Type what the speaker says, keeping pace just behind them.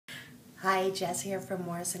Hi, Jess here from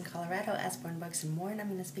Morrison, Colorado, Asborn Books and More, and I'm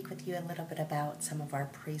going to speak with you a little bit about some of our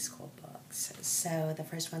preschool books. So the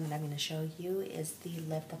first one that I'm going to show you is the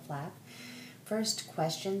Lift the Flap. First,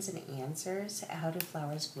 questions and answers. How do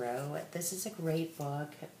flowers grow? This is a great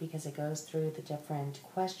book because it goes through the different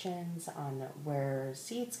questions on where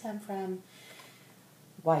seeds come from,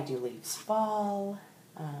 why do leaves fall,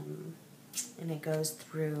 and it goes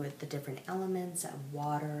through the different elements of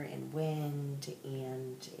water and wind,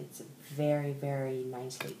 and it's very, very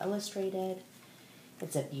nicely illustrated.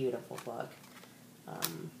 It's a beautiful book.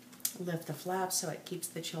 Lift the Flap, so it keeps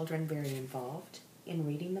the children very involved in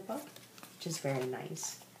reading the book, which is very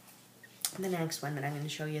nice. The next one that I'm going to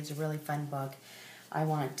show you is a really fun book. I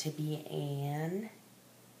Want to Be an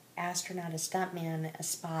Astronaut, a stuntman, a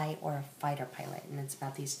spy, or a fighter pilot, and it's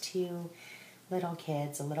about these two little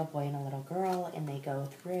kids, a little boy and a little girl, and they go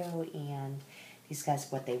through and discuss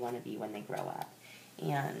what they want to be when they grow up.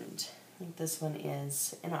 And I think this one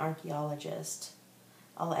is an archaeologist.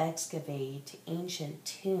 I'll excavate ancient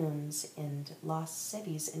tombs and lost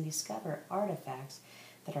cities and discover artifacts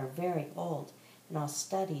that are very old, and I'll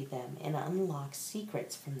study them and unlock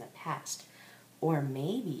secrets from the past. Or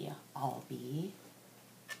maybe I'll be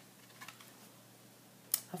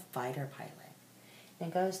a fighter pilot.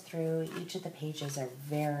 It goes through, each of the pages are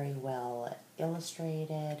very well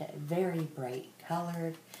illustrated, very bright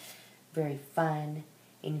colored, very fun,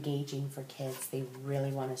 engaging for kids. They really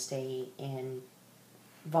want to stay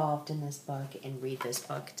involved in this book and read this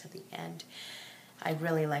book to the end. I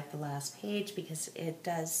really like the last page because it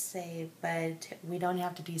does say, but we don't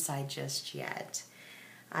have to decide just yet.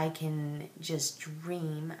 I can just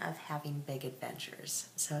dream of having big adventures.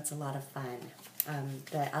 So it's a lot of fun.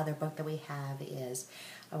 The other book that we have is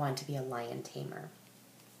I Want to Be a Lion Tamer.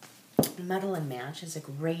 Muddle and Match is a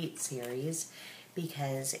great series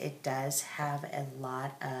because it does have a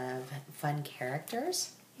lot of fun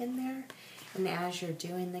characters in there. And as you're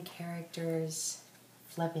doing the characters,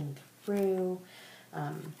 flipping through,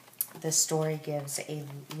 the story gives a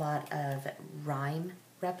lot of rhyme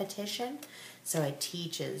repetition, so it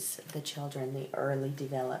teaches the children the early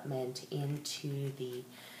development into the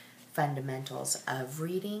fundamentals of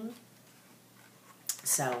reading.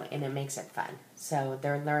 So, and it makes it fun. So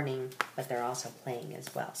they're learning, but they're also playing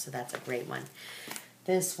as well. So that's a great one.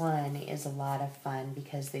 This one is a lot of fun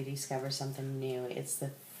because they discover something new. It's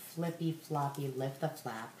the Flippy Floppy Lift the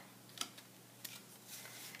Flap.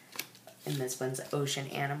 And this one's Ocean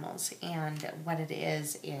Animals. And what it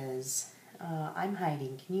is I'm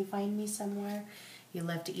hiding. Can you find me somewhere? You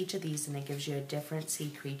lift each of these and it gives you a different sea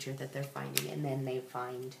creature that they're finding, and then they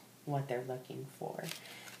find what they're looking for.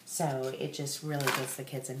 So it just really gets the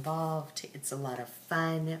kids involved. It's a lot of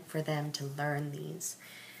fun for them to learn these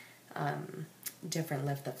different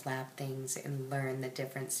lift the flap things and learn the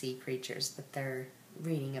different sea creatures that they're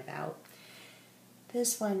reading about.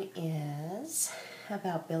 This one is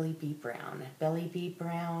about Billy B. Brown. Billy B.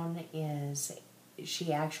 Brown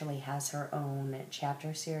she actually has her own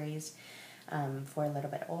chapter series for a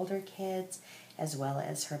little bit older kids, as well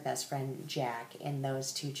as her best friend Jack, and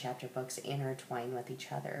those two chapter books intertwine with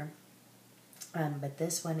each other. But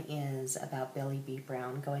this one is about Billy B.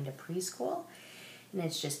 Brown going to preschool, and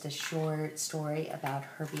it's just a short story about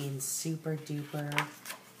her being super duper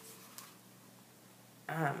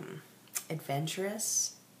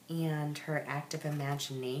adventurous and her active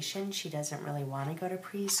imagination. She doesn't really want to go to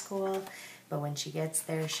preschool, but when she gets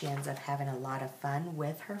there, she ends up having a lot of fun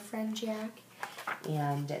with her friend Jack,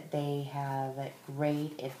 and they have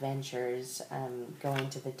great adventures going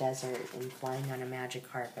to the desert and flying on a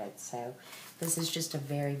magic carpet. So this is just a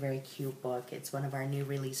very, very cute book. It's one of our new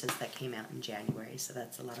releases that came out in January, so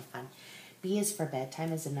that's a lot of fun. B is for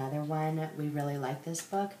Bedtime is another one. We really like this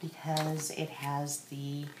book because it has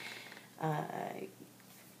the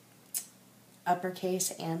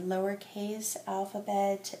uppercase and lowercase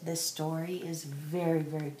alphabet. The story is very,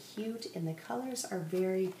 very cute, and the colors are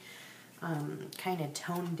very kind of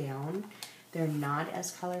toned down. They're not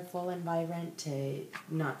as colorful and vibrant to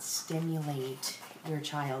not stimulate your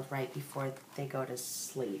child right before they go to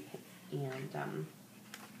sleep. And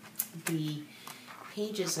the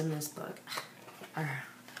pages in this book are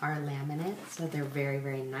laminate, so they're very,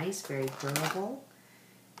 very nice, very durable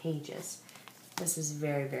pages. This is a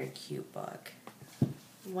very, very cute book.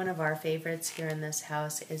 One of our favorites here in this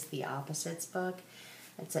house is the Opposites book.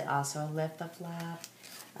 It's also a Lift the Flap.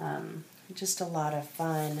 Just a lot of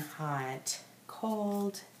fun, hot,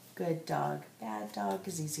 cold, good dog, bad dog,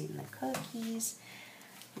 because he's eating the cookies.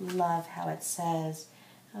 Love how it says,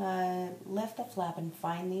 lift the flap and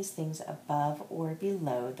find these things above or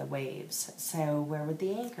below the waves. So where would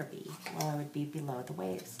the anchor be? Well, it would be below the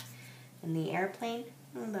waves. In the airplane,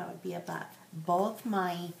 that would be above. Both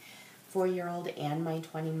my 4-year-old and my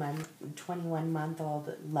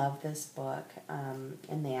 21-month-old love this book,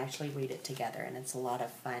 and they actually read it together, and it's a lot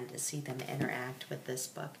of fun to see them interact with this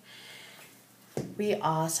book. We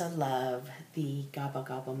also love the Gobble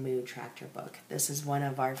Gobble Moo Tractor book. This is one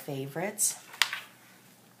of our favorites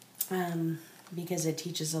because it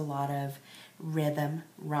teaches a lot of rhythm,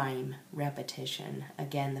 rhyme, repetition.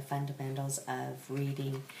 Again, the fundamentals of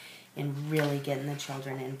reading and really getting the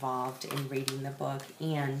children involved in reading the book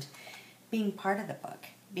and being part of the book,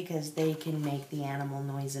 because they can make the animal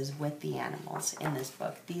noises with the animals in this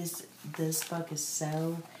book. This book is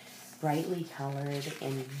so brightly colored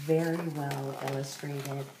and very well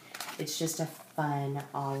illustrated. It's just a fun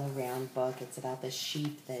all-around book. It's about the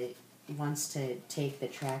sheep that wants to take the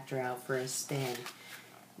tractor out for a spin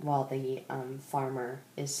while the farmer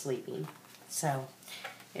is sleeping. So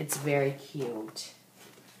it's very cute.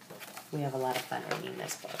 We have a lot of fun reading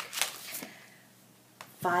this book.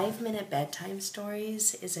 5-Minute Bedtime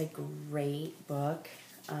Stories is a great book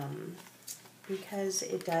because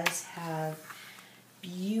it does have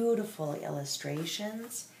beautiful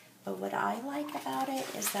illustrations, but what I like about it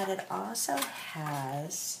is that it also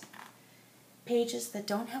has pages that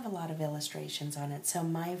don't have a lot of illustrations on it, so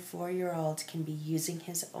my 4-year-old can be using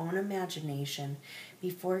his own imagination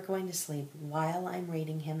before going to sleep while I'm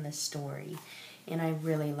reading him the story, and I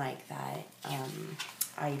really like that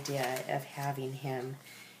idea of having him,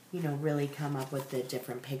 really come up with the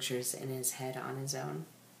different pictures in his head on his own.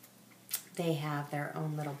 They have their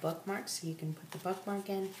own little bookmarks, so you can put the bookmark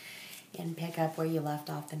in and pick up where you left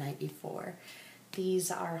off the night before.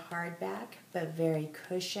 These are hardback, but very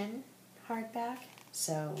cushion hardback,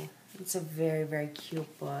 so it's a very, very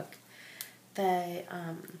cute book. The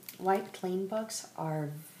white clean books are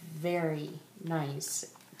very nice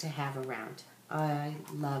to have around. I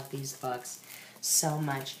love these books so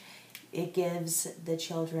much. It gives the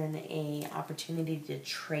children an opportunity to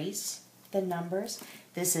trace the numbers.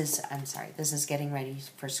 This is getting ready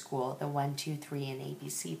for school, the 1, 2, 3, and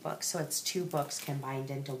ABC book. So it's 2 books combined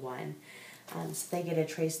into one. So they get to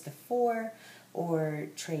trace the 4, or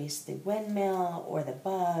trace the windmill, or the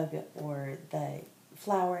bug, or the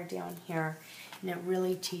flower down here. And it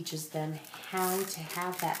really teaches them how to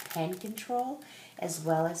have that pen control, as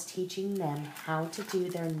well as teaching them how to do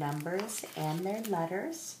their numbers and their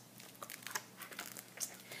letters.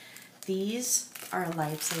 These are a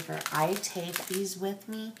lifesaver. I take these with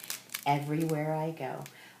me everywhere I go.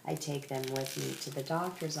 I take them with me to the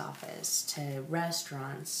doctor's office, to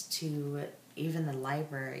restaurants, to even the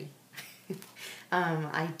library.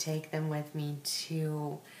 I take them with me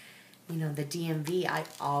to, the DMV. I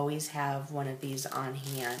always have one of these on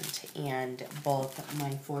hand, and both my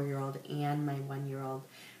 4-year-old and my 1-year-old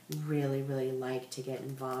really, really like to get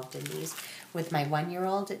involved in these. With my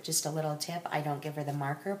 1-year-old, just a little tip, I don't give her the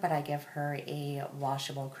marker, but I give her a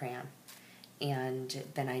washable crayon, and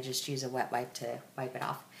then I just use a wet wipe to wipe it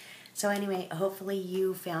off. So anyway, hopefully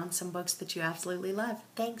you found some books that you absolutely love.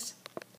 Thanks.